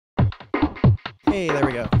Hey, there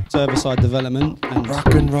we go. Server-side development and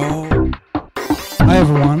Rock and roll. Hi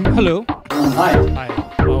everyone. Hello. Hi. Hi.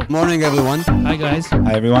 Oh. Morning, everyone. Hi guys.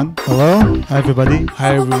 Hi everyone. Hello. Hi everybody.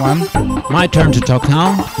 Hi everyone. My turn to talk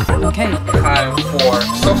now. Okay. Time for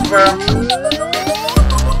software.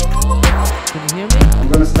 Can you hear me?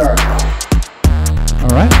 I'm going to start. All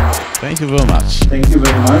right. Thank you very much. Thank you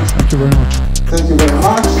very much. Thank you very much. Thank you very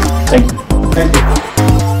much. Thank you. Thank you.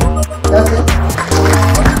 That's it.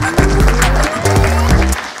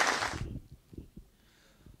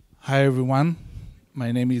 Hi everyone.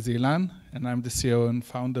 My name is Ilan, and I'm the CEO and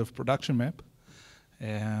founder of Production Map.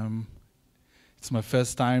 It's my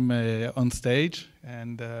first time on stage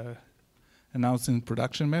and announcing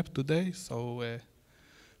Production Map today, so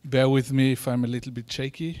bear with me if I'm a little bit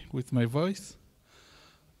shaky with my voice.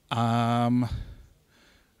 I'd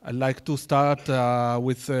like to start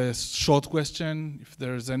with a short question.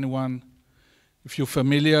 If you're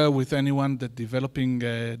familiar with anyone that's developing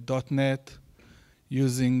 .NET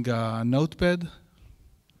using Notepad,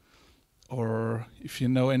 or if you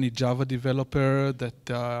know any Java developer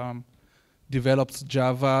that develops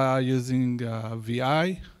Java using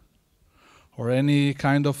VI, or any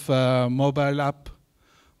kind of mobile app,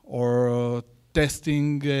 or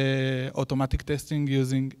testing, automatic testing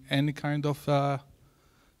using any kind of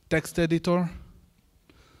text editor.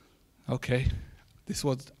 Okay, this is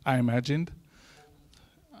what I imagined.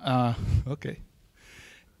 Okay.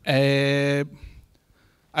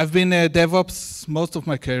 I've been a DevOps most of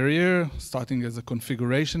my career, starting as a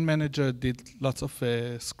configuration manager, did lots of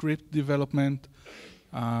script development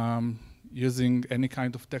using any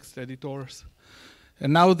kind of text editors.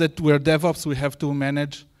 And now that we're DevOps, we have to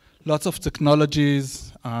manage lots of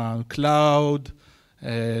technologies, cloud,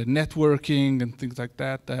 networking, and things like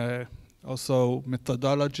that. Also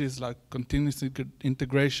methodologies like continuous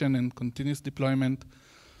integration and continuous deployment,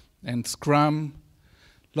 and Scrum.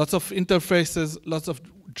 Lots of interfaces, lots of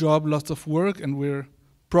job, lots of work, and we're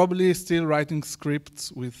probably still writing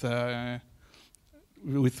scripts with VI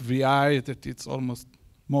that it's almost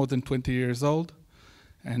more than 20 years old.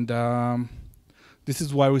 And this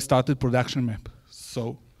is why we started Production Map.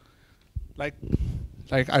 So, like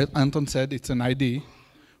Anton said, it's an IDE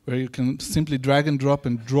where you can simply drag and drop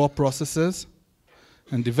and draw processes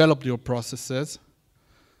and develop your processes.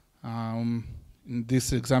 In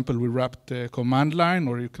this example, we wrapped a command line,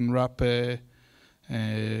 or you can wrap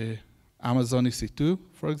Amazon EC2,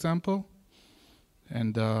 for example,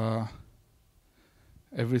 and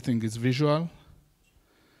everything is visual.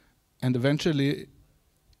 And eventually,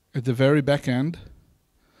 at the very back end,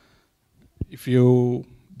 if you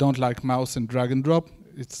don't like mouse and drag and drop,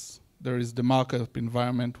 there is the markup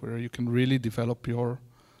environment where you can really develop your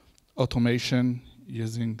automation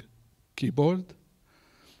using keyboard.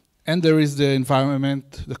 And there is the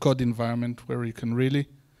environment, the code environment, where you can really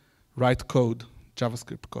write code,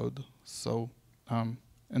 JavaScript code. So,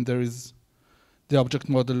 and there is the object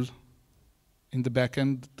model in the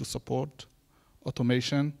backend to support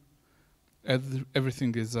automation.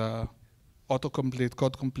 Everything is autocomplete,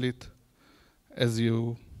 code complete, as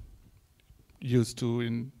you used to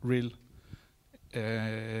in real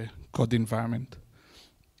code environment.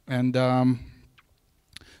 And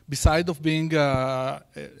beside of being an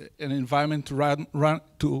environment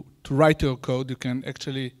to write your code, you can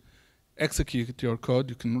actually execute your code.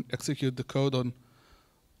 You can execute the code on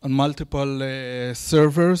multiple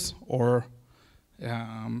servers, or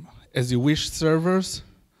as you wish servers.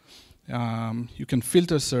 You can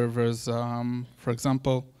filter servers, for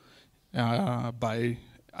example, by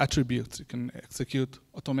attributes. You can execute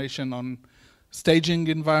automation on staging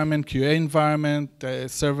environment, QA environment,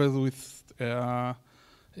 servers with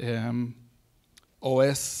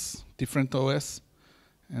OS, different OS,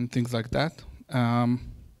 and things like that.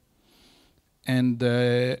 And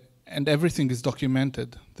everything is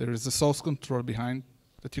documented. There is a source control behind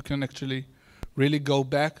that you can actually really go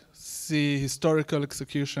back, see historical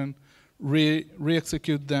execution,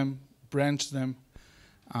 re-execute them, branch them.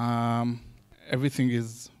 Everything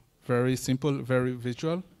is very simple, very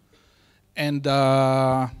visual. And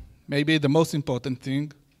maybe the most important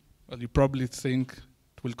thing, well, you probably think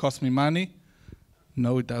it will cost me money.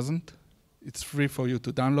 No, it doesn't. It's free for you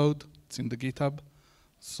to download. It's in the GitHub.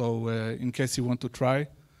 So in case you want to try,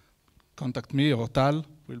 contact me or Tal.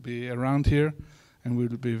 We'll be around here, and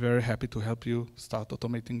we'll be very happy to help you start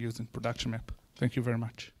automating using Production Map. Thank you very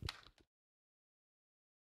much.